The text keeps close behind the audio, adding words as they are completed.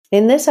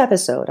In this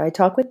episode, I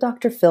talk with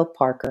Dr. Phil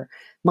Parker,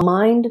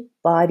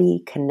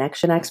 mind-body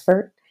connection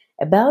expert,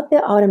 about the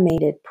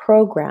automated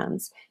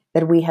programs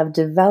that we have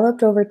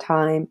developed over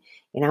time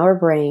in our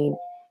brain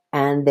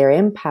and their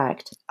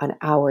impact on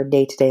our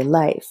day-to-day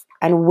life,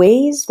 and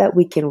ways that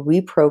we can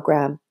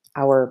reprogram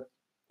our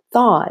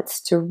thoughts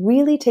to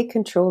really take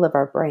control of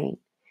our brain.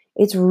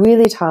 It's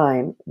really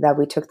time that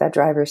we took that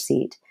driver's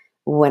seat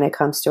when it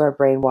comes to our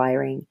brain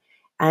wiring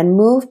and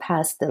move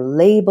past the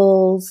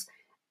labels,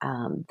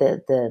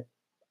 the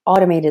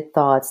automated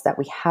thoughts that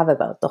we have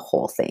about the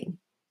whole thing.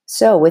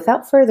 So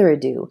without further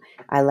ado,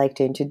 I'd like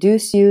to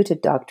introduce you to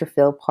Dr.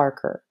 Phil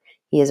Parker.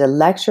 He is a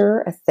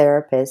lecturer, a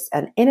therapist,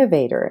 and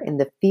innovator in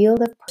the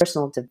field of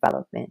personal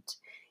development.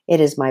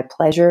 It is my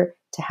pleasure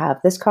to have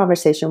this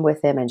conversation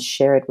with him and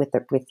share it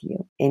with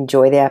you.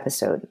 Enjoy the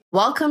episode.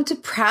 Welcome to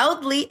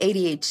Proudly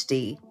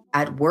ADHD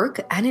at work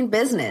and in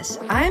business.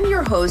 I am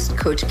your host,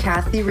 Coach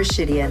Kathy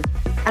Rashidian,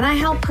 and I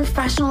help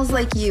professionals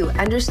like you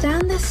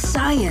understand the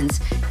science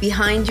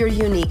behind your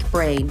unique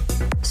brain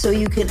so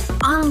you can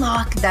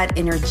unlock that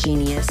inner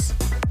genius.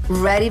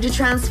 Ready to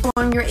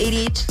transform your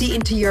ADHD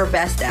into your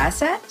best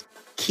asset?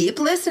 Keep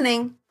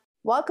listening.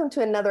 Welcome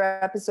to another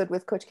episode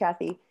with Coach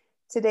Kathy.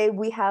 Today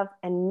we have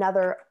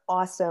another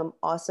awesome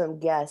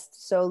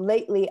guest. So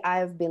lately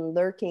I've been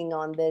lurking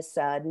on this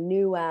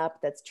new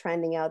app that's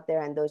trending out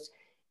there, and those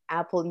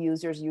Apple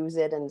users use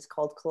it, and it's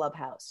called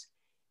Clubhouse.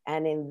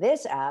 And in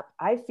this app,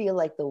 I feel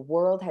like the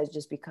world has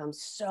just become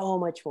so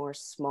much more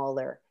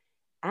smaller.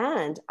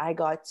 And I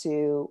got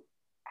to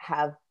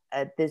have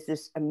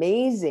this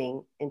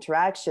amazing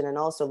interaction and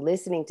also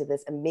listening to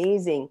this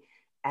amazing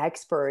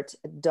expert,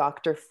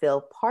 Dr.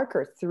 Phil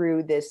Parker,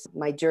 through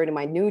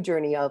my new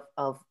journey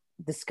of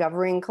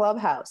discovering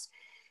Clubhouse.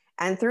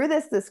 And through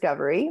this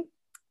discovery,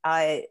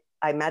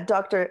 I met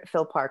Dr.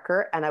 Phil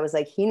Parker, and I was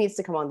like, he needs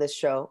to come on this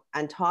show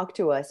and talk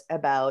to us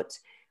about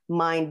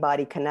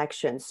mind-body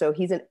connection. So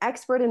he's an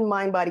expert in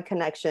mind-body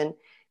connection,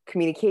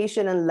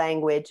 communication and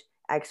language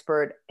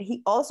expert.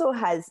 He also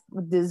has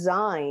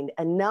designed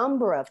a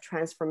number of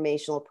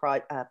transformational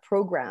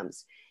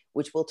programs,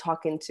 which we'll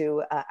talk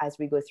into as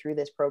we go through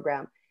this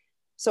program.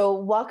 So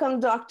welcome,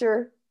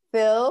 Dr.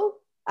 Phil.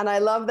 And I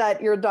love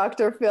that you're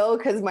Dr. Phil,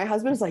 because my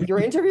husband's like, you're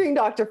interviewing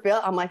Dr. Phil.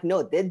 I'm like,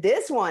 no,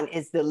 this one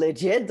is the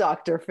legit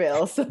Dr.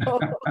 Phil. So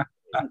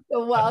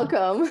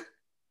welcome.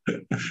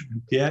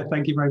 Yeah,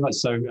 thank you very much.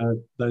 So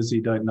those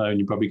who don't know, and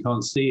you probably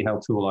can't see how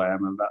tall I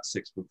am, I'm about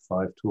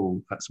 6'5"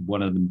 tall. That's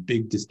one of the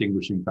big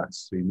distinguishing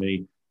factors between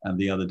me and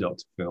the other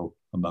Dr. Phil,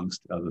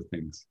 amongst other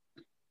things.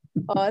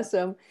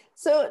 Awesome.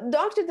 So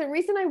Doctor, the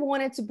reason I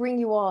wanted to bring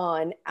you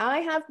on,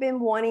 I have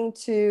been wanting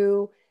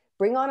to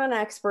bring on an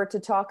expert to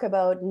talk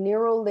about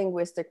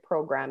neuro-linguistic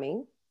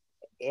programming.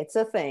 It's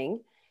a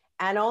thing.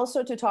 And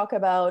also to talk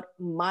about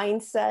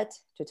mindset,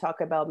 to talk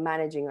about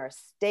managing our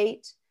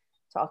state,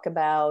 talk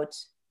about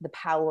the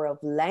power of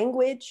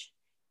language,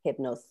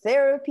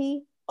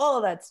 hypnotherapy, all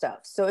of that stuff.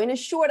 So in a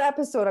short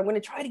episode, I'm going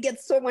to try to get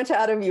so much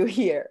out of you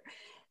here.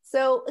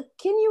 So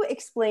can you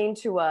explain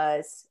to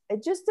us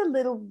just a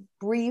little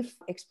brief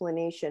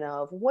explanation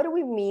of what do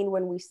we mean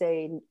when we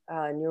say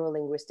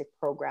neuro-linguistic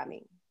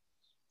programming?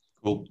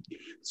 Cool.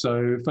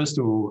 So first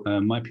of all,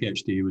 my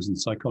PhD was in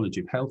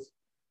psychology of health,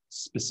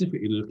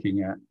 specifically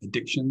looking at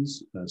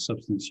addictions,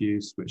 substance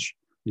use, which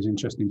is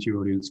interesting to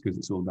your audience because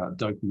it's all about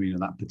dopamine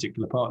and that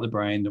particular part of the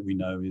brain that we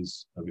know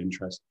is of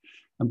interest.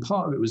 And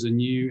part of it was a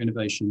new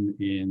innovation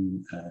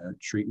in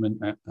treatment,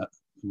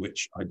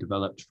 which I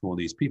developed for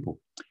these people.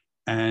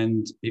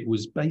 And it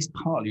was based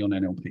partly on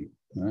NLP.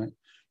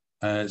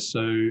 Right? So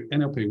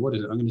NLP, what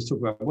is it? I'm going to talk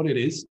about what it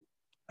is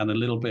and a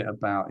little bit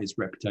about its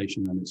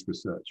reputation and its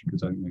research,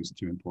 because I think those are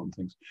two important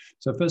things.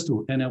 So first of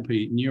all,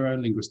 NLP,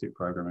 neuro-linguistic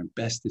programming,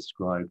 best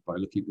described by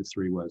looking at the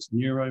three words.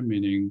 Neuro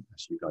meaning,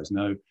 as you guys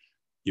know,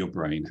 your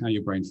brain, how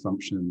your brain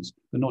functions,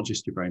 but not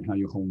just your brain, how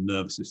your whole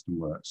nerve system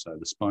works. So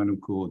the spinal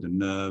cord, the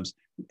nerves,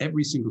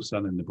 every single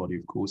cell in the body,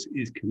 of course,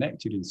 is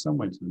connected in some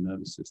way to the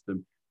nervous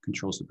system,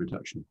 controls the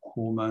production of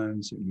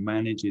hormones, it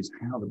manages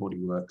how the body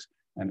works,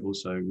 and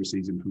also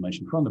receives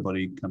information from the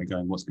body, kind of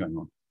going, what's going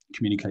on,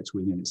 communicates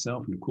within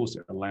itself, and of course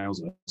it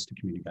allows us to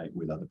communicate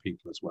with other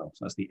people as well.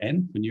 So that's the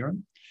N for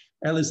neuron.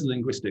 L is the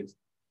linguistics,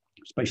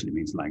 which basically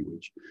means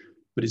language.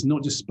 But it's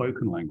not just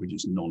spoken language,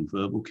 it's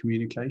non-verbal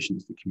communication.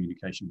 It's the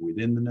communication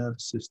within the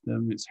nervous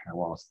system. It's how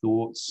our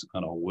thoughts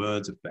and our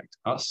words affect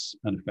us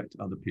and affect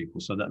other people.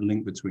 So that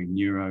link between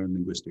neuro and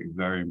linguistic is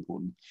very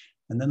important.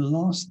 And then the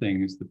last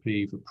thing is the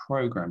P for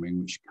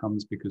programming, which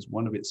comes because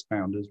one of its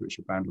founders,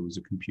 Richard Bandler, was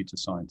a computer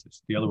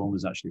scientist. The other one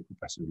was actually a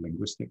professor of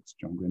linguistics,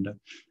 John Grinder.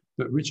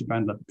 But Richard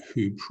Bandler,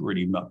 who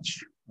pretty much,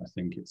 I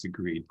think it's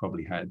agreed,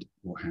 probably had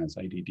or has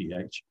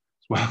ADDH,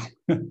 well,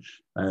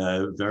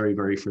 very,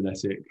 very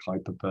frenetic,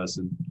 hyper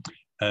person,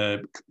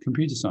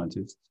 computer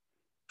scientist.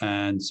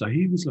 And so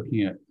he was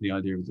looking at the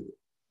idea of in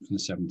the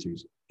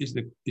 70s, is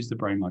the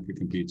brain like a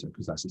computer?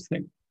 Because that's his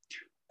thing.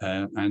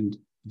 And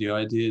the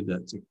idea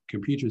that a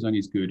computer is only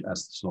as good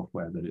as the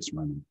software that it's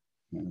running.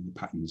 the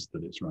patterns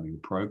that it's running, the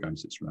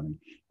programs it's running.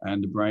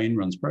 And the brain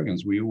runs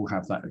programs. We all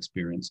have that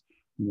experience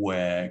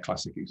where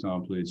classic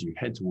example is you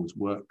head towards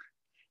work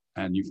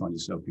and you find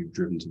yourself, you've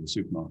driven to the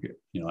supermarket.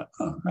 You're like,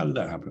 oh, how did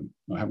that happen?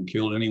 I haven't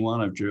killed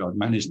anyone. I've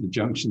managed the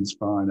junctions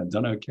fine. I've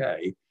done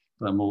okay,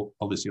 but I'm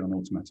obviously on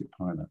automatic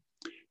pilot.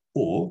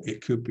 Or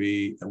it could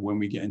be when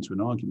we get into an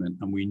argument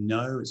and we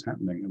know it's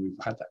happening and we've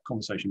had that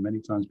conversation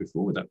many times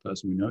before with that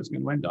person, we know it's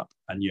going to end up,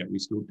 and yet we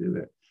still do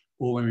it.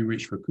 Or when we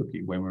reach for a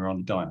cookie, when we're on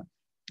a diet.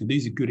 And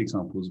these are good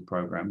examples of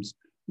programs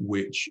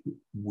which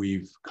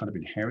we've kind of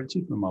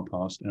inherited from our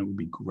past, and it would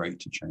be great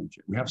to change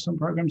it. We have some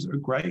programs that are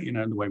great, you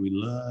know, the way we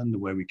learn, the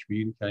way we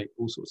communicate,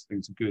 all sorts of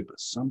things are good, but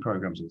some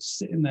programs are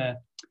sitting there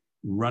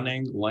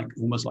running like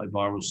almost like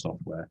viral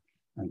software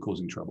and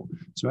causing trouble.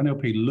 So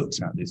NLP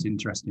looks at this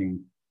interesting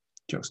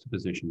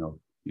juxtaposition of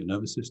your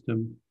nervous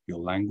system, your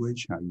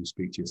language, how you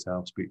speak to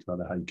yourself, speak to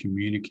others, how you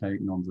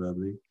communicate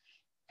non-verbally,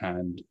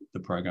 and the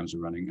programs are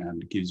running,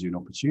 and gives you an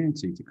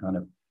opportunity to kind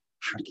of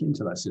hack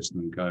into that system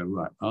and go,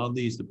 right, are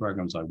these the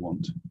programs I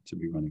want to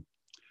be running?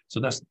 So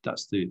that's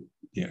the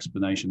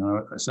explanation.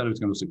 I said I was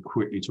going to also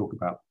quickly talk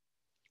about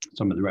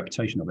some of the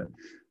reputation of it.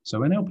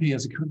 So NLP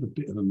has a kind of a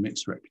bit of a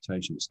mixed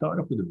reputation. It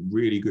started off with a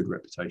really good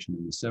reputation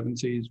in the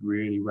 70s,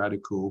 really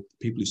radical.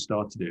 People who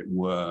started it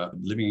were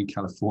living in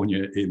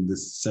California in the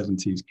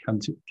 70s,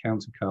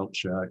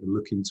 counterculture,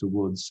 looking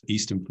towards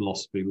Eastern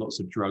philosophy, lots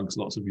of drugs,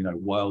 lots of, you know,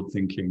 wild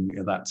thinking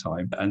at that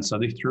time. And so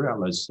they threw out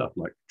loads of stuff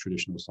like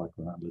traditional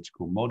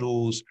psychoanalytical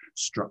models,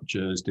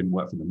 structures, didn't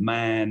work for the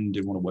man,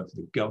 didn't want to work for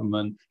the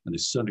government, and they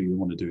certainly didn't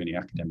want to do any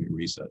academic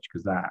research,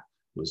 because that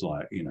was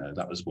like, you know,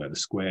 that was where the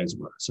squares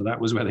were. So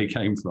that was where they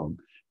came from.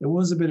 There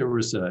was a bit of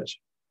research,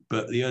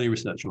 but the early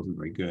research wasn't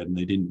very good, and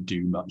they didn't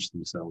do much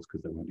themselves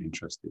because they weren't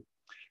interested.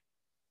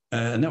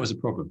 And that was a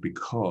problem,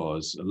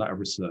 because a lot of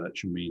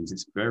research means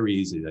it's very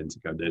easy then to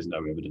go, there's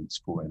no evidence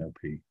for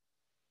NLP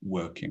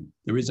working.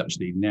 There is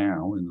actually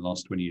now, in the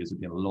last 20 years, there's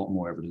been a lot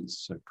more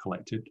evidence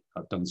collected.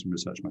 I've done some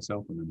research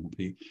myself on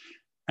NLP.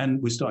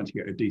 And we're starting to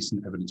get a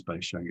decent evidence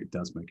base showing it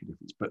does make a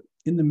difference. But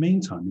in the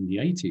meantime, in the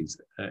 80s,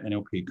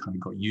 NLP kind of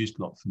got used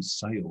a lot from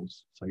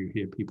sales. So you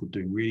hear people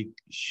doing really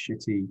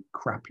shitty,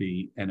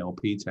 crappy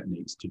NLP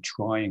techniques to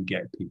try and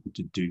get people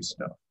to do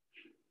stuff.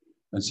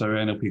 And so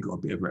NLP got a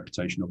bit of a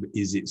reputation of,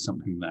 is it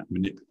something that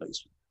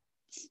manipulates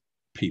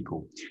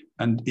people?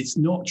 And it's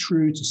not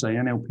true to say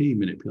NLP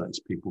manipulates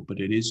people,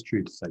 but it is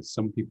true to say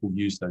some people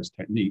use those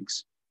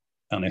techniques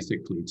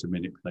unethically to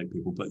manipulate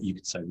people. But you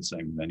could say the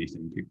same with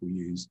anything. People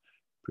use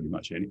pretty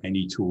much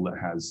any tool that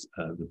has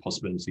the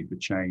possibility for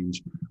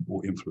change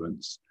or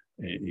influence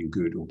in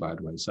good or bad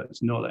ways. So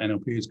it's not that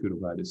NLP is good or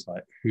bad. It's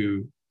like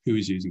who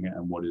is using it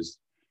and what is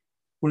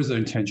their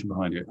intention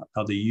behind it?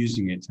 Are they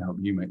using it to help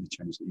you make the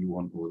change that you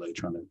want, or are they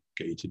trying to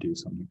get you to do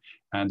something?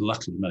 And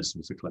luckily, most of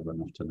us are clever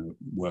enough to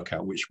work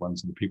out which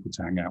ones are the people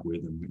to hang out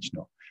with and which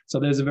not. So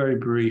there's a very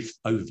brief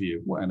overview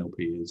of what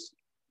NLP is,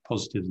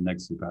 positives and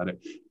negatives about it.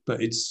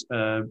 But it's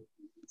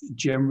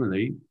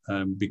generally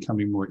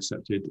becoming more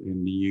accepted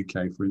in the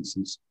UK. For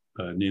instance,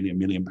 nearly £1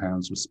 million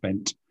was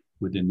spent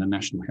within the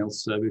National Health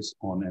Service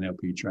on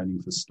NLP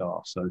training for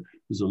staff. So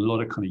there's a lot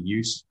of kind of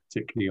use,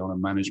 particularly on a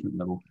management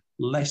level.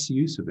 Less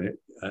use of it,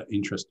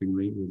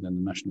 interestingly, within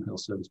the National Health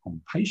Service on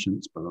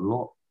patients, but a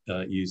lot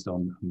used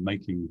on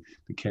making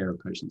the care of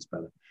patients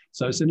better.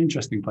 So it's an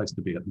interesting place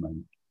to be at the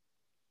moment.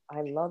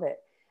 I love it.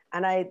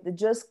 And I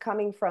just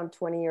coming from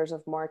 20 years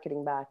of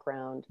marketing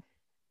background,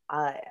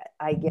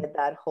 I get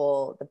that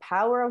the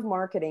power of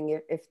marketing,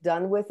 if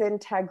done with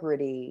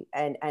integrity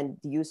and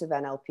the use of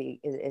NLP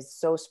is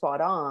so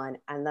spot on.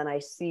 And then I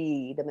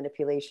see the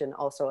manipulation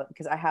also,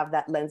 because I have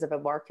that lens of a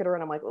marketer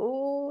and I'm like,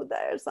 oh,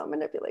 there's some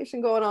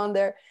manipulation going on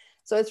there.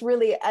 So it's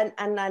really, and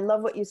I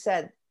love what you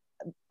said.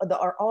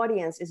 Our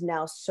audience is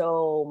now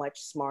so much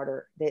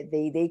smarter.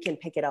 They can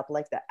pick it up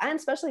like that. And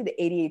especially the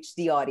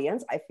ADHD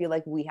audience, I feel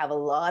like we have a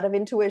lot of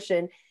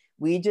intuition.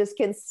 We just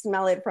can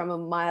smell it from a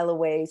mile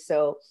away.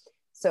 So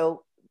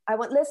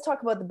let's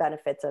talk about the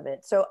benefits of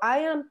it. So I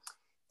am,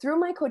 through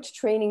my coach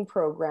training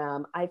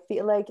program, I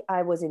feel like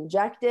I was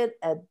injected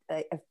a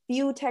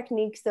few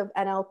techniques of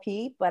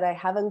NLP, but I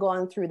haven't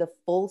gone through the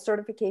full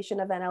certification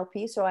of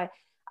NLP. So I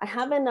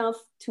have enough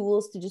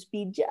tools to just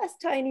be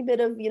just tiny bit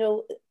of,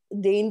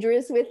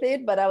 dangerous with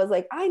it. But I was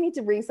like, I need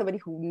to bring somebody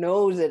who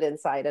knows it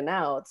inside and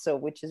out. So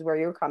which is where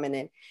you're coming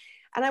in.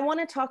 And I want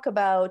to talk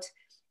about,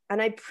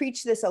 and I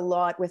preach this a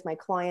lot with my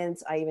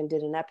clients. I even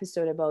did an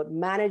episode about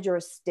manage your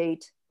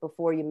state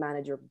before you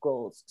manage your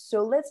goals.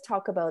 So let's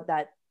talk about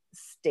that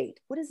state.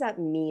 What does that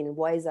mean? And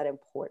why is that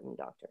important,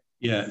 Doctor?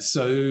 Yeah,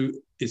 so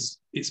it's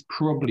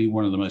probably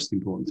one of the most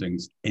important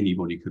things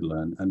anybody could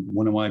learn. And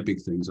one of my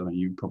big things, I mean,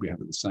 you probably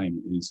have it the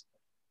same, is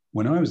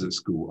when I was at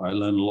school, I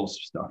learned lots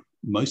of stuff,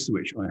 most of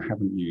which I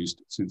haven't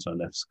used since I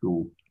left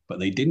school. But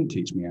they didn't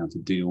teach me how to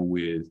deal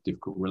with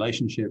difficult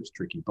relationships,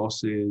 tricky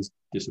bosses,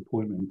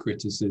 disappointment,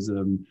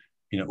 criticism,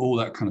 all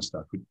that kind of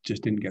stuff. We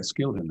just didn't get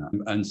skilled in that.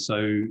 And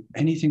so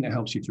anything that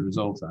helps you to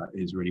resolve that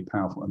is really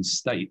powerful. And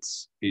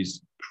states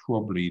is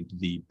probably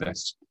the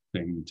best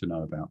thing to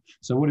know about.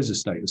 So what is a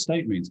state? A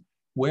state means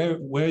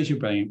where's your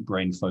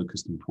brain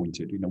focused and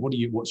pointed?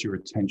 What's your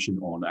attention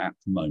on at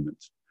the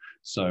moment?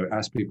 So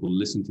as people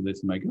listen to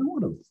this and they go, oh,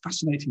 what a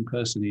fascinating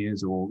person he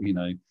is, or,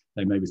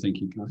 they may be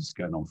thinking, God, this is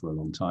going on for a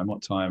long time.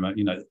 What time?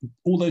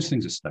 All those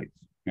things are states.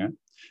 Yeah.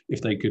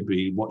 If they could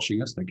be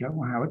watching us, they go,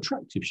 wow, how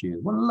attractive she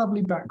is. What a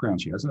lovely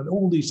background she has.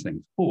 All these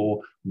things. Or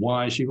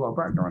why has she got a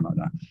background like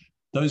that?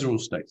 Those are all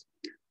states.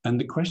 And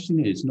the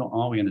question is not,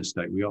 are we in a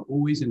state? We are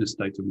always in a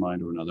state of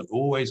mind or another.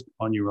 Always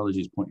our neurology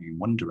is pointing in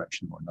one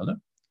direction or another.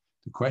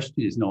 The question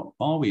is not,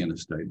 are we in a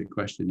state? The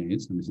question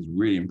is, and this is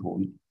really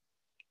important,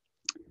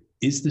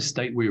 is the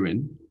state we're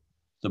in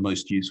the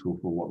most useful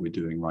for what we're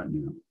doing right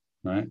now,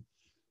 right?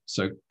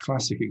 So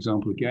classic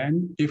example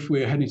again, if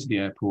we're heading to the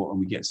airport and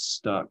we get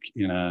stuck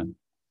in a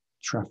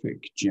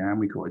traffic jam,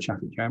 we call it a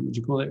traffic jam. Would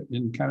you call it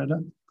in Canada?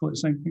 Call it the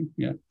same thing?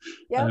 Yeah.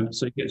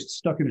 So you get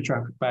stuck in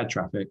bad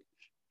traffic,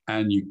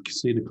 and you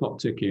see the clock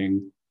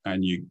ticking,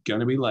 and you're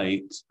going to be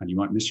late, and you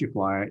might miss your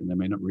flight, and they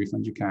may not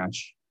refund your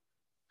cash.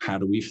 How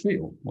do we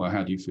feel? Well,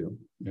 how do you feel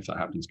if that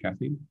happens,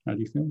 Kathy? How do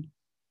you feel?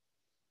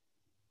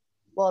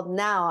 Well,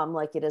 now I'm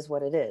like, it is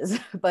what it is.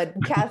 But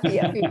Kathy,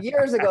 a few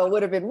years ago,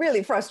 would have been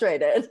really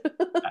frustrated.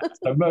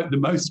 So the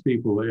most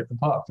people,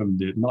 apart from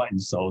the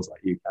enlightened souls like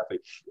you, Kathy,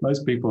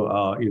 most people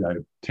are,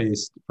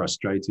 pissed,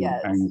 frustrated,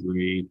 yes,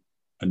 angry,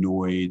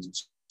 annoyed,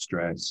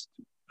 stressed.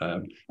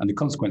 And the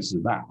consequences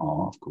of that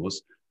are, of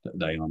course, that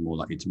they are more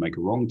likely to make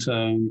a wrong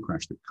turn,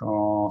 crash the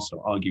car,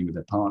 start arguing with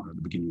their partner at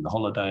the beginning of the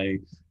holiday,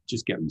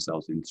 just get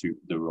themselves into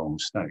the wrong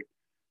state.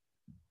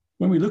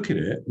 When we look at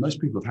it, most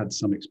people have had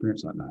some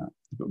experience like that,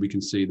 but we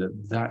can see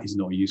that that is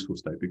not a useful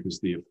state because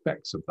the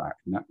effects of that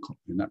in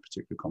that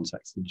particular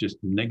context are just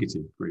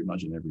negative pretty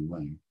much in every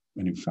way.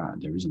 And in fact,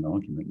 there is an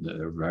argument that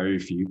there are very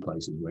few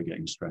places where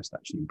getting stressed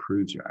actually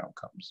improves your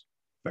outcomes.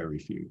 Very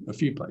few. A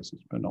few places,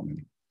 but not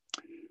many.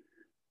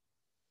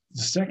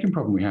 The second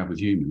problem we have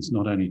with humans,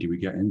 not only do we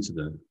get into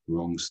the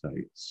wrong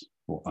states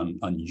or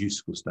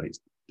unuseful states,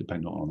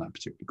 depending on that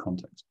particular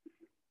context,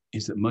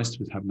 is that most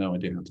of us have no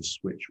idea how to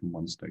switch from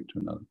one state to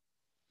another.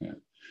 Yeah.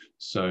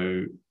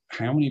 So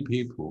how many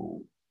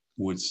people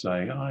would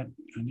say,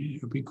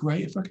 it would be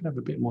great if I could have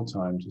a bit more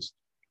time just,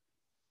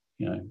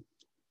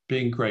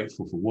 being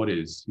grateful for what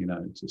is,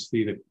 to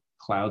see the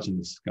clouds in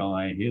the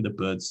sky, hear the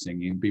birds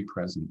singing, be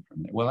present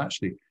from it. Well,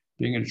 actually,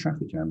 being in a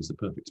traffic jam is the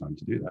perfect time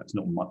to do that. There's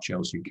not much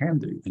else you can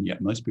do. And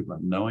yet most people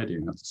have no idea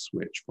how to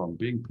switch from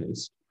being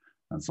pissed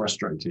and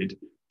frustrated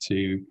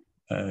to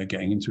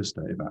getting into a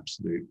state of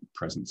absolute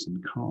presence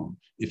and calm.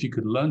 If you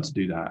could learn to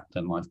do that,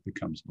 then life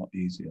becomes a lot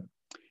easier.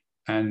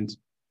 And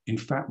in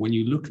fact, when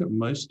you look at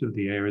most of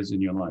the areas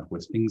in your life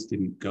where things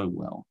didn't go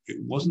well, it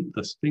wasn't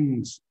the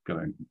things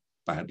going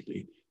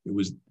badly, it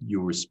was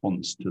your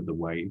response to the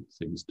way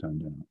things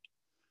turned out.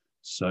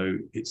 So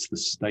it's the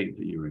state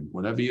that you're in.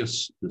 Whatever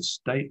the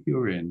state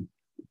you're in,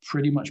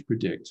 pretty much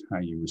predicts how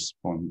you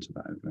respond to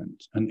that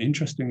event. And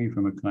interestingly,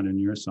 from a kind of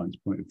neuroscience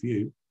point of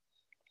view,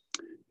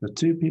 there are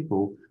two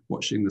people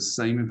watching the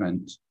same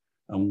event,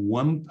 and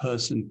one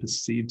person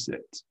perceives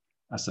it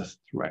as a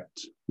threat,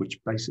 which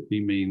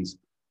basically means,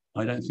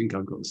 I don't think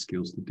I've got the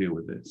skills to deal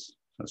with this.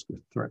 That's the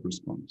threat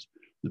response.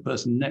 The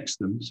person next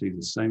to them sees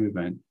the same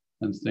event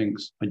and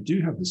thinks, I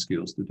do have the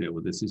skills to deal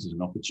with this. This is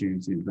an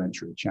opportunity, an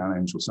adventure, a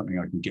challenge, or something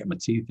I can get my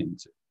teeth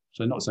into.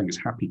 So I'm not saying it's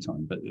happy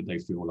time, but they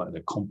feel like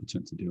they're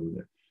competent to deal with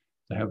it.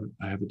 They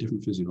have a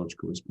different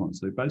physiological response.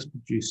 They both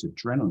produce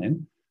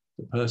adrenaline.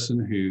 The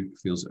person who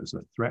feels it as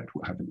a threat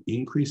will have an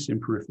increase in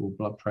peripheral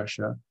blood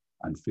pressure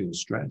and feel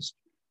stressed.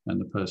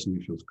 And the person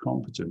who feels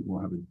competent will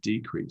have a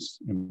decrease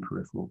in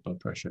peripheral blood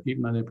pressure,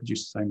 even though they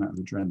produce the same amount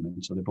of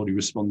adrenaline. So their body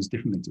responds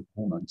differently to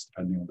hormones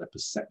depending on their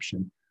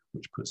perception,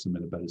 which puts them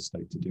in a better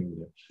state to deal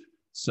with it.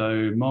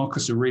 So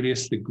Marcus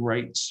Aurelius, the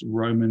great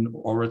Roman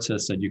orator,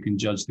 said you can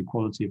judge the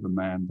quality of a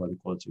man by the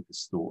quality of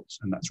his thoughts.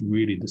 And that's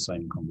really the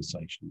same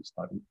conversation. It's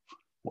like,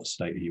 what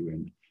state are you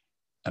in?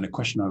 And a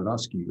question I would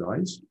ask you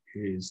guys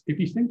is, if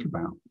you think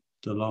about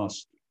the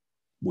last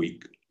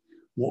week,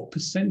 what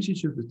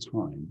percentage of the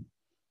time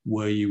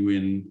were you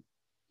in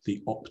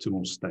the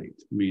optimal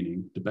state,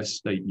 meaning the best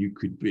state you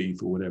could be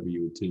for whatever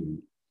you were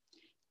doing?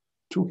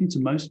 Talking to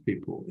most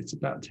people, it's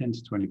about 10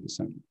 to 20%.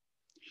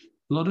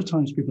 A lot of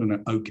times people are in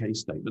an okay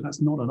state, but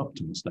that's not an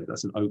optimal state.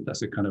 That's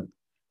a kind of,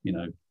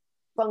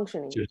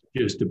 functioning.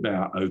 Just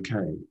about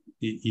okay.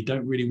 You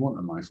don't really want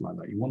a life like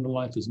that. You want a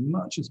life as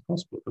much as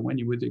possible. But when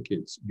you're with the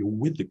kids, you're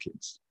with the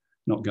kids,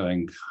 not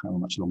going, how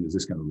much longer is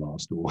this going to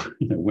last? Or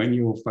when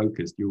you're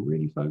focused, you're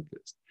really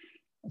focused.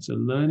 So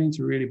learning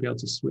to really be able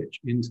to switch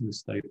into the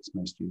state that's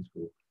most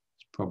useful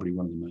is probably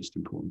one of the most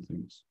important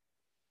things.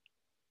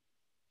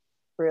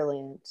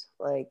 Brilliant,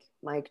 like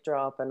mic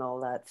drop and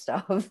all that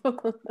stuff.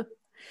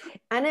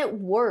 And it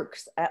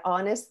works.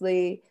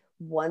 Honestly,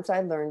 once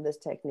I learned this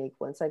technique,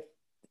 once I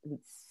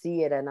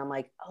see it and I'm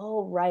like,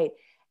 oh, right.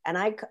 And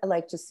I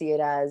like to see it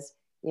as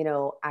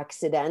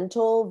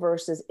accidental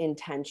versus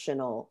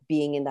intentional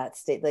being in that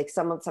state. Like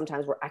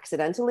sometimes we're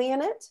accidentally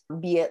in it,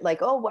 be it like,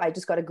 oh, I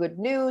just got a good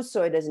news,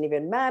 so it doesn't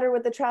even matter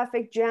with the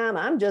traffic jam.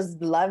 I'm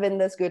just loving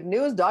this good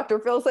news. Dr.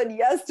 Phil said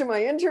yes to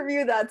my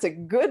interview. That's a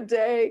good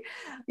day,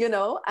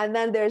 and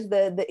then there's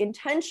the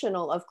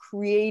intentional of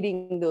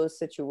creating those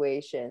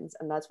situations.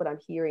 And that's what I'm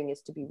hearing,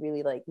 is to be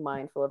really like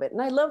mindful of it.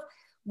 And I love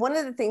one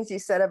of the things you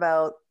said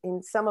about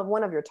in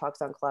one of your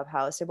talks on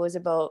Clubhouse, it was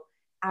about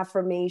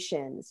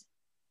affirmations.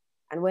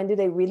 And when do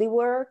they really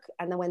work?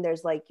 And then when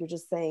there's like, you're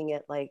just saying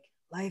it like,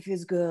 life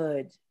is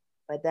good.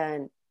 But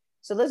then,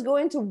 so let's go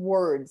into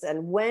words.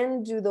 And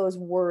when do those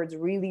words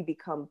really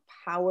become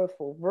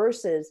powerful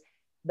versus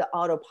the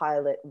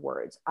autopilot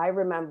words? I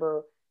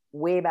remember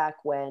way back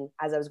when,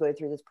 as I was going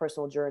through this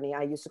personal journey,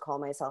 I used to call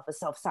myself a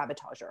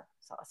self-sabotager,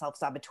 a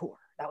self-saboteur.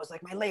 That was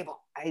like my label.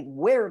 I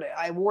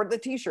wore the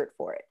t-shirt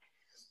for it.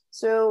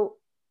 So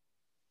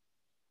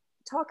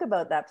talk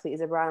about that,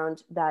 please,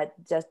 around that,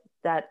 just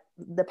that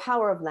the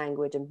power of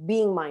language and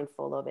being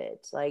mindful of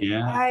it. Like,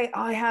 yeah.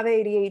 I have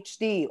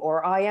ADHD,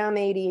 or I am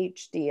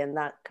ADHD, and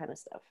that kind of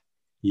stuff.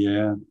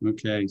 Yeah.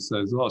 Okay. So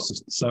there's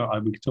lots.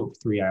 We could talk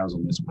for 3 hours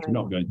on this, which we're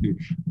not going to do.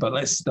 But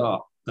let's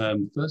start.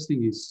 First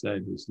thing you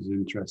said, which is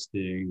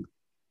interesting,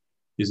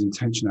 is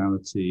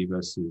intentionality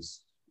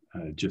versus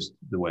just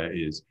the way it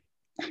is.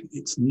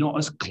 It's not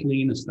as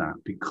clean as that,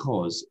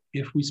 because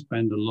if we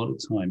spend a lot of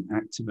time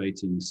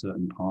activating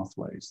certain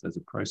pathways, there's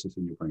a process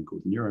in your brain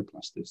called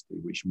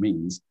neuroplasticity, which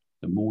means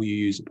the more you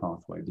use a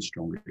pathway, the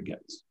stronger it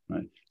gets,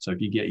 right? So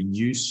if you get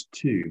used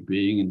to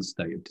being in a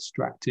state of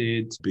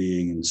distracted,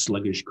 being in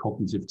sluggish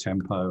cognitive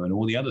tempo, and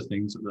all the other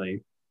things that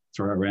they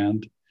throw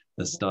around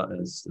as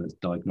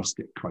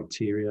diagnostic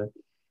criteria,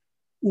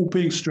 or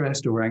being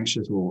stressed or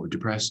anxious or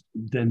depressed,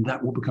 then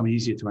that will become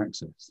easier to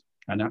access.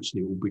 And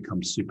actually it will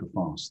become super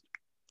fast.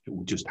 It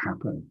will just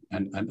happen.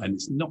 And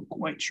it's not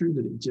quite true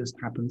that it just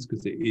happens,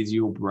 because it is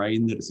your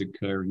brain that it's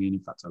occurring in. In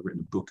fact, I've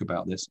written a book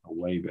about this. I'll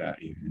wave it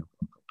at you. I've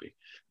got a copy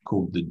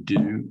called The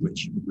Do,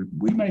 which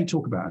we may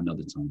talk about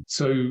another time.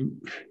 So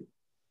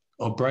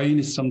our brain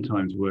is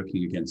sometimes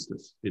working against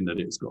us in that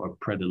it's got a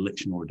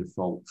predilection or a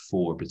default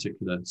for a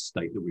particular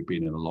state that we've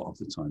been in a lot of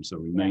the time. So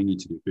we may need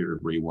to do a bit of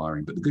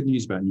rewiring. But the good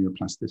news about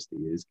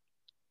neuroplasticity is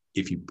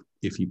if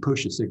you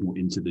push a signal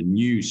into the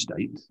new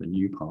state, the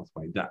new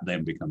pathway, that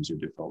then becomes your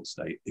default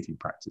state if you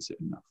practice it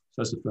enough.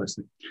 So that's the first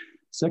thing.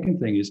 Second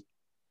thing is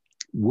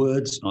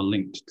words are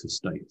linked to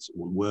states,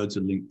 or words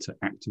are linked to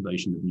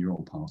activation of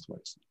neural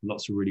pathways.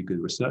 Lots of really good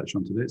research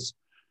onto this.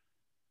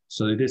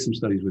 So they did some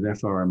studies with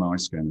fMRI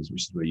scanners,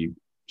 which is where you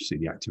see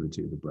the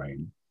activity of the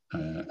brain.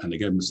 And they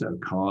gave them a set of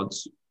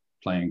cards,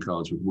 playing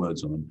cards with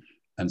words on them.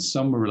 And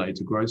some were related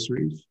to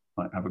groceries,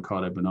 like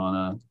avocado,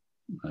 banana,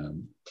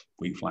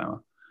 wheat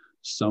flour.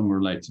 Some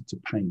related to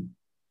pain.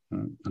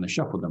 And they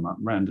shuffled them up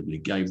randomly,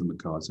 gave them a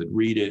card, said,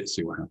 read it,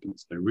 see what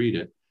happens. They read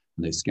it,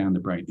 and they scan the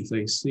brain. If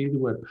they see the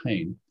word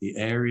pain, the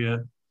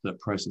area that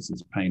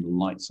processes pain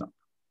lights up,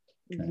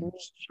 okay,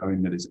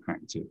 showing that it's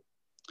active.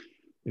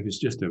 If it's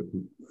just a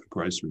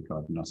grocery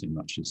card, nothing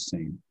much is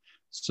seen.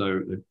 So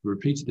they've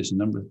repeated this a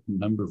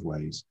number of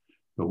ways.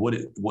 But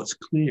what's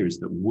clear is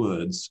that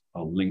words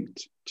are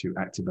linked to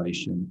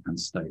activation and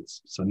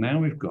states. So now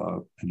we've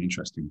got an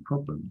interesting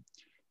problem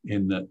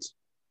in that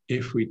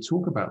if we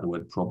talk about the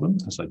word problem,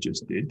 as I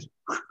just did,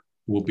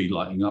 we'll be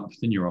lighting up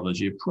the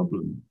neurology of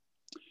problem.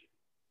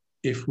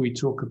 If we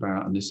talk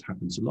about, and this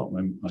happens a lot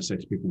when I say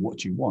to people, what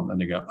do you want? And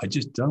they go, I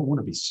just don't want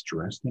to be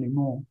stressed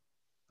anymore.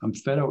 I'm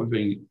fed up with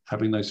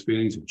having those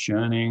feelings of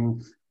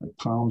churning, my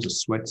palms are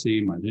sweaty,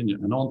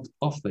 and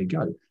off they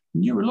go.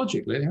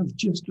 Neurologically, they have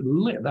just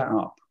lit that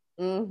up.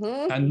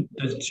 Mm-hmm. And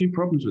there's two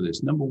problems with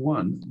this. Number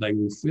one, they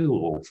will feel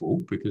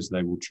awful because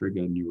they will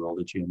trigger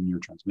neurology and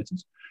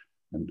neurotransmitters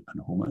and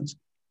hormones.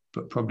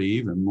 But probably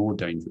even more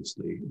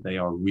dangerously, they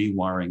are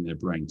rewiring their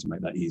brain to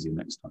make that easier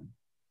next time.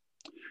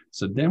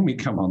 So then we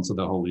come on to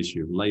the whole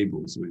issue of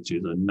labels, which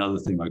is another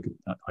thing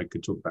I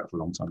could talk about for a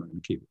long time. I'm going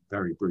to keep it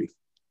very brief.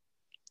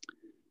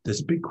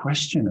 There's a big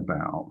question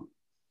about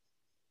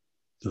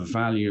the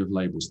value of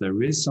labels.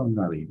 There is some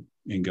value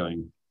in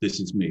going,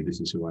 this is me,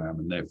 this is who I am,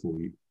 and therefore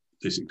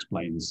this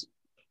explains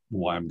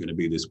why I'm going to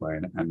be this way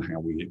and how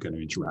we're going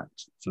to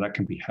interact. So that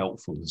can be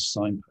helpful as a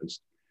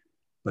signpost.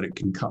 But it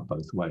can cut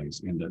both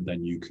ways in that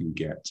then you can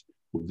get,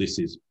 well, this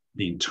is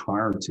the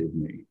entirety of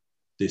me.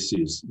 This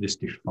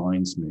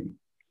defines me.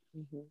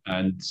 Mm-hmm.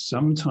 And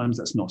sometimes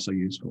that's not so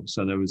useful.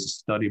 So there was a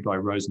study by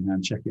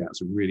Rosenhan, check it out.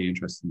 It's a really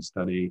interesting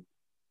study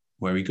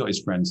where he got his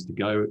friends to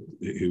go,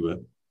 who were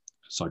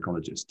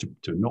psychologists,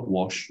 to not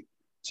wash,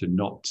 to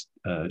not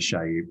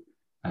shave,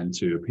 and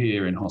to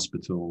appear in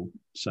hospital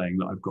saying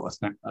that I've got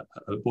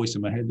a voice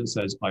in my head that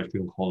says, I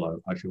feel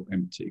hollow, I feel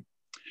empty.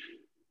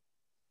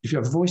 If you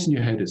have a voice in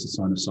your head, it's a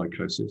sign of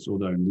psychosis,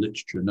 although in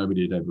literature,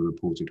 nobody had ever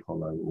reported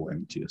hollow or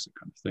empty as a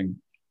kind of thing.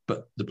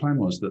 But the plan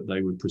was that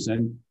they would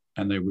present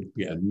and they would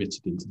get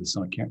admitted into the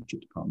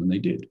psychiatric department. They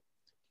did.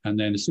 And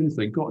then as soon as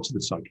they got to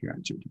the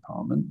psychiatric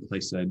department, they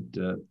said,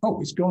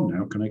 oh, it's gone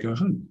now. Can I go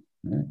home?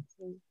 Yeah.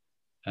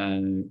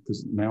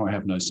 because now I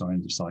have no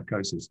signs of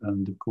psychosis.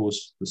 And of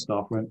course, the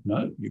staff went,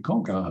 no, you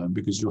can't go home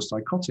because you're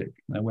psychotic.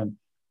 And I went,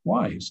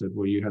 why? He said,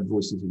 well, you had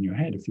voices in your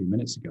head a few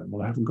minutes ago.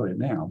 Well, I haven't got it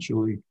now.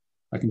 Surely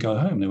I can go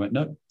home. They went,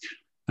 no.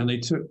 And they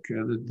took,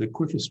 the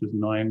quickest was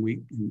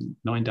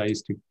 9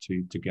 days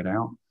to get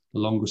out. The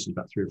longest was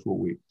about 3 or 4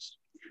 weeks.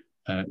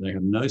 They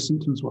had no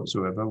symptoms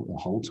whatsoever the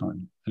whole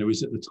time. And it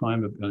was at the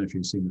time of, I don't know if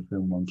you've seen the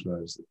film One Flew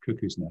Over the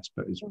Cuckoo's Nest,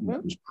 but it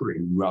was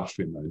pretty rough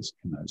in those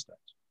days.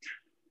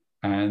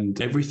 And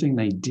everything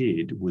they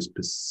did was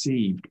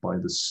perceived by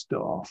the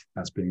staff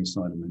as being a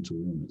sign of mental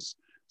illness.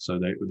 So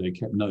they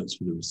kept notes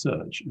for the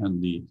research,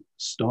 and the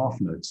staff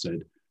notes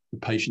said the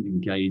patient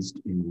engaged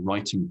in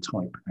writing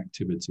type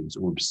activities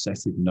or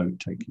obsessive note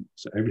taking.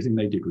 So everything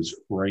they did was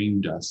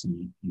framed as,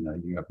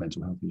 you have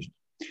mental health issues.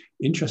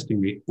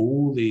 Interestingly,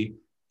 all the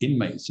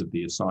inmates of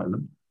the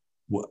asylum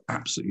were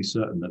absolutely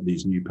certain that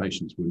these new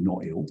patients were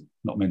not ill,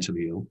 not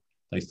mentally ill.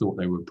 They thought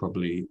they were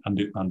probably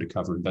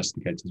undercover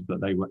investigators, but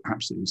they were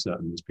absolutely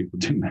certain these people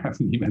didn't have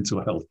any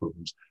mental health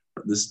problems.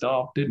 But the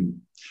staff didn't.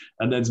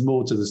 And there's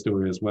more to the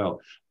story as well,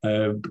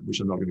 which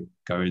I'm not going to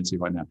go into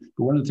right now.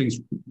 But one of the things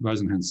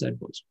Rosenhan said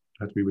was,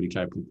 you have to be really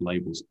careful with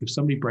labels. If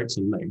somebody breaks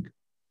a leg,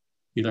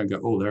 you don't go,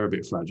 oh, they're a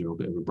bit fragile, a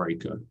bit of a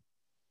breaker.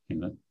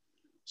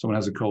 Someone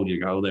has a cold, you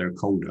go, oh, they're a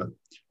colder.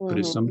 But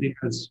if somebody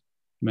has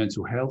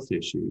mental health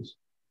issues,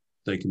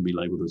 they can be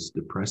labeled as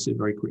depressive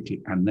very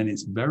quickly, and then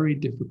it's very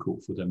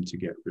difficult for them to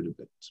get rid of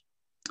it.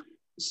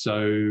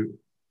 So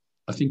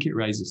I think it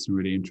raises some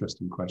really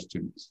interesting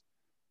questions.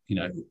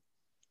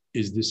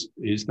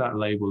 Is that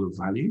label of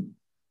value,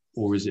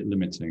 or is it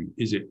limiting?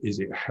 Is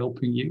it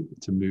helping you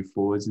to move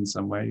forwards in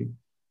some way,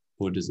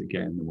 or does it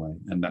get in the way?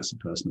 And that's a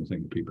personal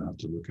thing that people have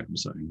to look at. I'm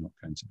certainly not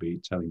going to be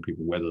telling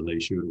people whether they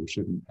should or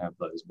shouldn't have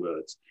those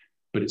words,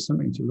 but it's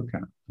something to look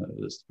at.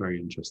 That's very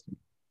interesting.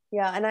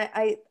 Yeah, and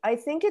I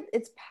think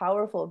it's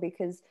powerful,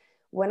 because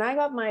when I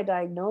got my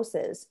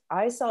diagnosis,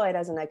 I saw it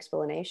as an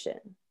explanation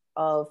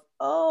of,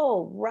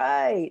 oh,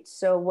 right.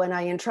 So when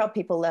I interrupt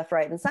people left,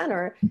 right, and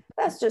center,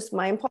 that's just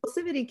my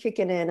impulsivity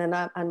kicking in,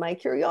 and my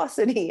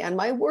curiosity and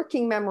my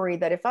working memory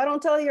that if I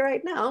don't tell you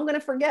right now, I'm going to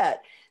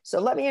forget. So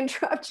let me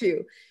interrupt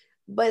you.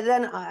 But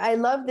then I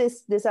love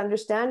this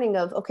understanding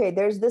of, okay,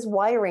 there's this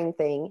wiring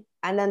thing,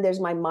 and then there's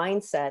my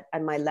mindset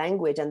and my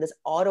language and this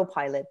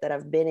autopilot that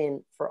I've been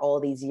in for all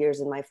these years,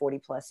 in my 40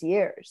 plus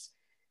years.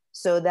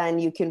 So then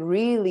you can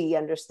really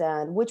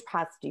understand which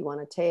paths do you want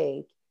to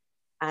take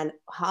and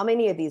how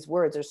many of these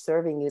words are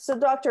serving you. So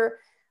doctor,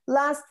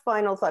 last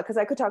final thought, because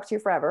I could talk to you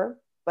forever,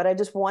 but I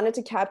just wanted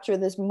to capture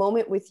this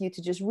moment with you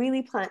to just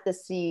really plant the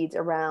seeds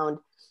around,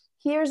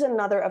 here's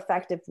another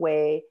effective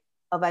way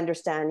of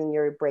understanding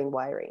your brain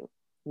wiring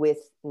with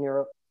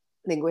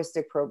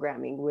neuro-linguistic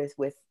programming, with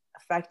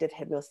effective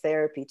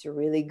hypnotherapy to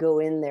really go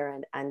in there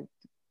and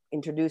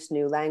introduce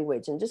new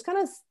language and just kind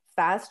of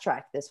fast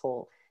track this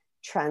whole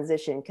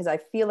transition. Because I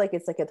feel like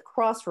it's like at the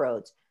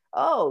crossroads.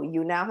 Oh,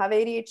 you now have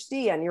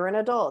ADHD and you're an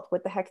adult.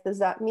 What the heck does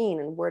that mean?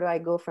 And where do I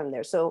go from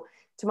there? So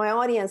to my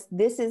audience,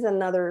 this is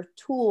another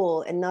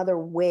tool, another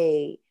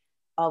way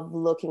of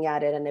looking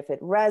at it. And if it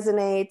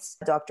resonates,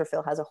 Dr.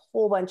 Phil has a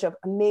whole bunch of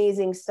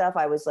amazing stuff.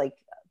 I was like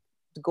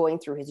going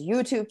through his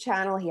YouTube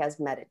channel. He has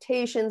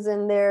meditations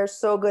in there.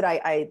 So good.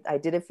 I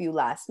did a few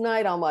last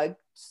night. I'm like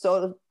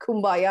so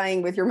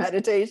kumbayaing with your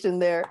meditation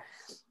there.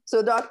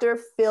 So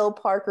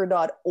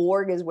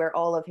drphilparker.org is where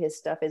all of his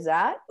stuff is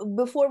at.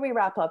 Before we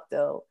wrap up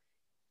though,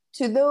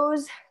 to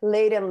those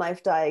late in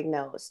life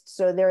diagnosed,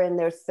 so they're in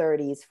their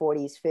 30s,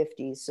 40s,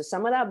 50s. So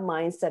some of that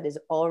mindset is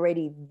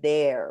already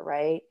there,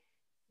 right?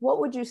 What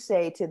would you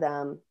say to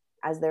them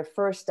as their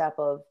first step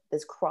of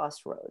this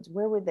crossroads?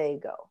 Where would they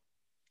go?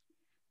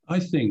 I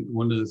think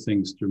one of the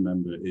things to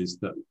remember is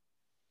that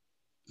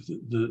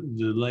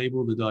the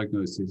label, the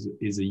diagnosis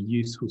is a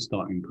useful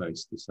starting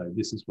place to say,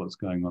 this is what's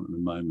going on at the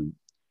moment.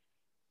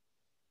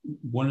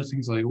 One of the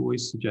things I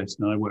always suggest,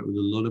 and I work with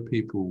a lot of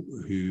people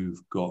who've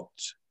got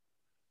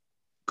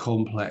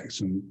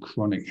complex and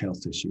chronic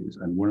health issues,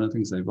 and one of the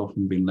things they've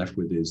often been left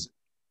with is,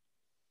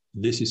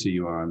 this is who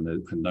you are,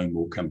 and no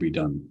more can be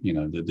done.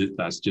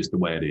 That's just the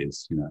way it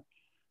is.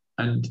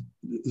 And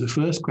the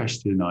first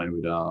question I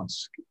would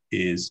ask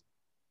is,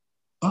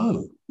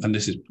 oh, and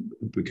this is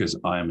because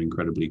I am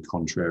incredibly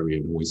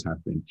contrarian, always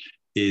have been,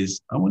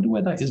 is I wonder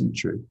where that isn't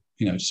true.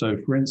 So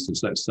for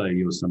instance, let's say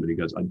you're somebody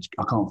who goes, I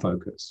can't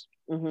focus.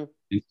 Mm-hmm.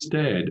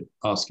 Instead,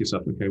 ask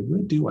yourself, okay,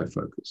 where do I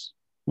focus?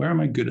 Where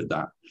am I good at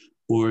that?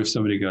 Or if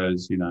somebody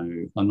goes,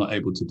 I'm not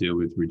able to deal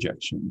with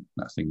rejection,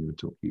 that thing you were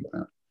talking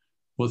about.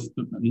 Well,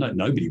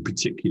 nobody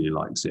particularly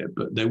likes it,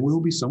 but there will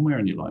be somewhere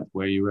in your life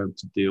where you're able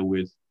to deal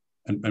with,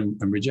 and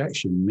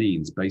rejection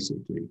means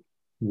basically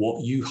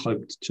what you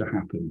hoped to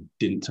happen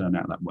didn't turn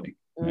out that way.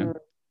 Yeah?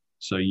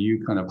 So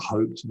you kind of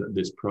hoped that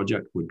this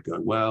project would go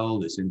well,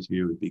 this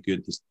interview would be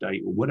good, this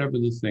date, or whatever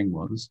the thing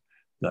was,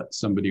 that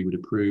somebody would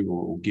approve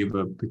or give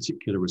a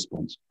particular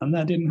response. And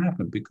that didn't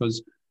happen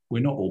because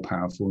we're not all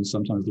powerful, and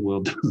sometimes the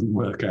world doesn't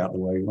work out the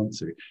way we want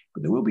to.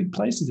 But there will be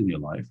places in your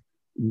life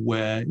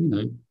where,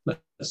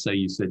 let's let's say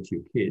you said to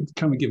your kid,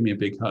 come and give me a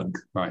big hug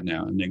right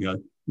now. And they go,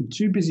 I'm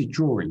too busy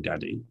drawing,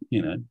 daddy.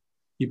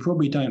 You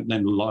probably don't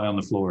then lie on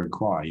the floor and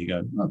cry. You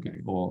go,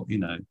 okay. Or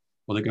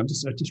they go, I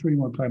just really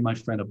want to play with my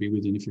friend. I'll be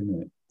with you in a few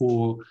minutes.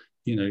 Or,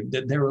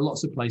 there are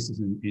lots of places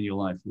in your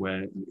life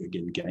where,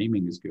 again,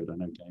 gaming is good. I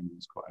know gaming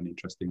is quite an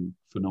interesting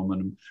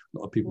phenomenon. A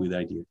lot of people with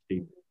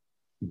ADHD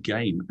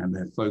game and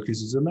their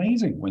focus is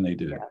amazing when they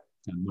do it.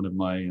 And one of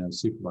my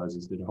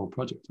supervisors did a whole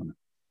project on it.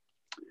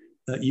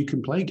 You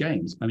can play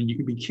games. I mean, you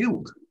can be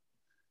killed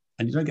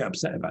and you don't get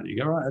upset about it. You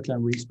go, right, okay,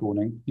 I'm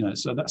respawning.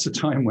 So that's a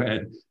time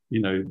where,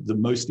 the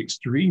most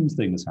extreme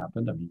thing has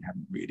happened. I mean, you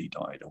haven't really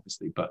died,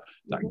 obviously, but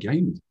that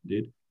game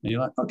did. And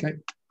you're like, okay,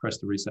 press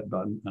the reset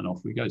button and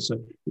off we go. So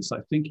it's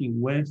like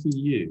thinking, where for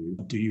you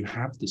do you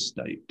have the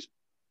state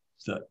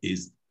that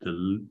is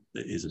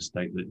a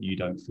state that you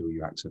don't feel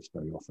you access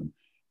very often?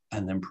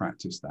 And then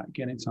practice that,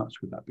 get in touch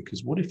with that.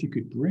 Because what if you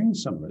could bring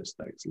some of those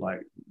states, like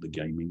the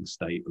gaming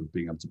state of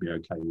being able to be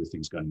okay with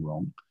things going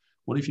wrong?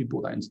 What if you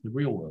brought that into the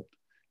real world?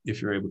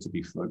 If you're able to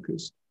be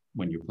focused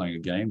when you're playing a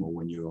game or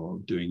when you're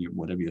doing it,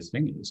 whatever your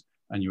thing is,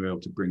 and you're able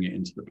to bring it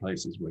into the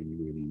places where you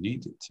really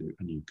need it to,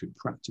 and you could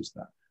practice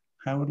that,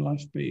 how would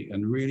life be?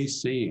 And really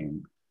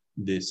seeing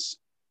this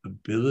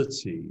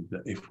ability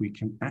that if we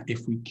can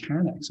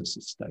access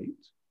a state,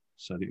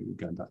 so that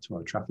going back to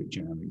our traffic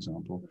jam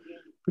example,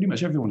 pretty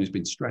much everyone who's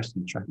been stressed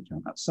in traffic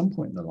jam at some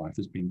point in their life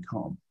has been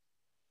calm.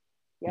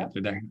 Yeah.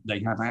 They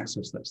have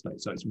access to that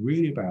state. So it's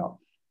really about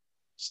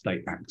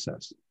state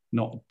access,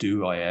 not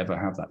do I ever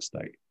have that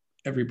state.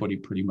 Everybody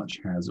pretty much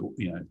has,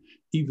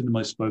 even the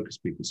most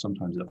focused people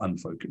sometimes are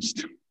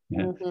unfocused.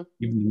 Even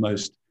the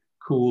most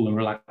cool and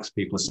relaxed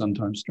people are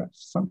sometimes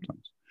stressed,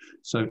 sometimes.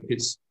 So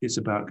it's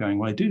about going,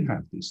 well, I do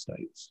have these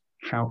states.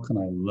 How can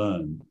I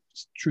learn?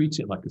 Treat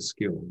it like a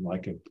skill,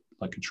 like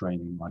a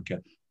training, like a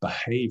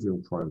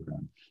behavioral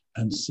program,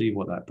 and see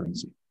what that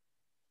brings you.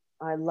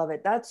 I love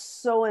it. That's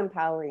so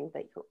empowering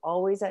that you're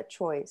always at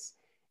choice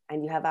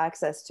and you have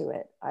access to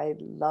it. I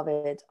love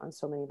it on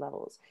so many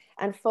levels.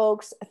 And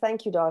folks,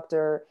 thank you,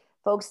 Doctor.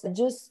 Folks,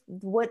 just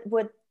what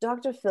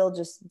Dr. Phil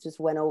just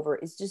went over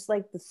is just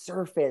like the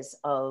surface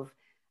of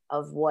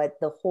what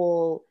the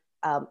whole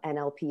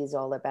NLP is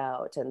all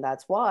about. And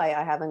that's why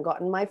I haven't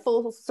gotten my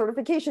full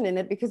certification in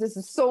it, because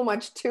there's so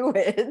much to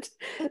it.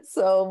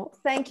 So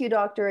thank you,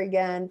 Doctor,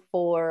 again,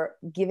 for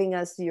giving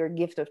us your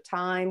gift of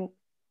time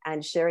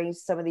and sharing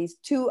some of these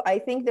two. I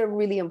think they're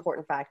really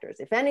important factors.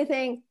 If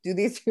anything, do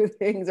these two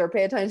things or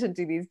pay attention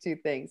to these two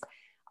things.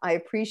 I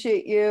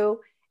appreciate you.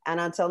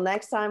 And until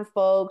next time,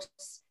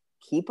 folks,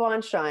 keep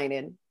on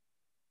shining.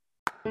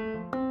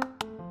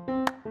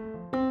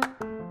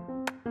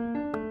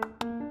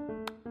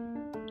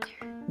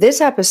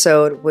 This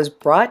episode was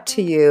brought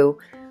to you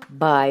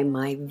by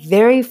my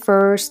very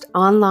first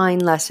online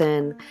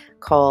lesson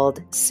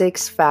called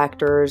 6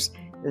 Factors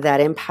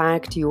That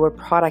Impact Your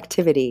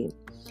Productivity.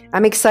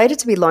 I'm excited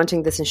to be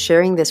launching this and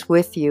sharing this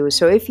with you.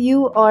 So if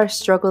you are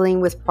struggling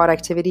with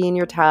productivity in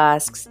your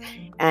tasks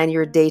and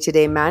your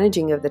day-to-day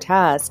managing of the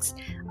tasks,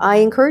 I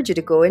encourage you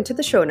to go into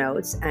the show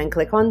notes and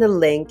click on the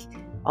link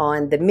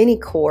on the mini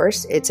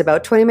course. It's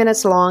about 20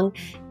 minutes long,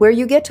 where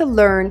you get to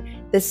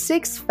learn the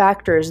 6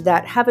 factors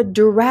that have a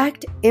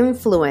direct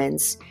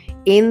influence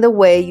in the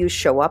way you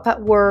show up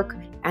at work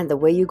and the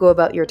way you go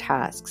about your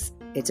tasks.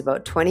 It's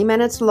about 20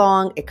 minutes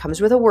long. It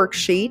comes with a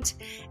worksheet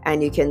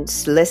and you can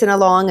listen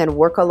along and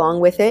work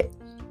along with it.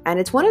 And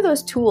it's one of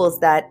those tools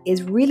that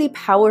is really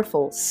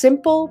powerful,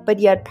 simple, but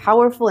yet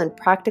powerful and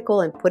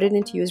practical, and put it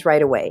into use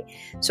right away.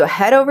 So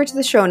head over to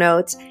the show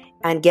notes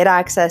and get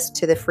access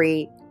to the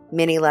free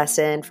mini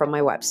lesson from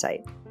my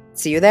website.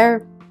 See you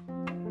there.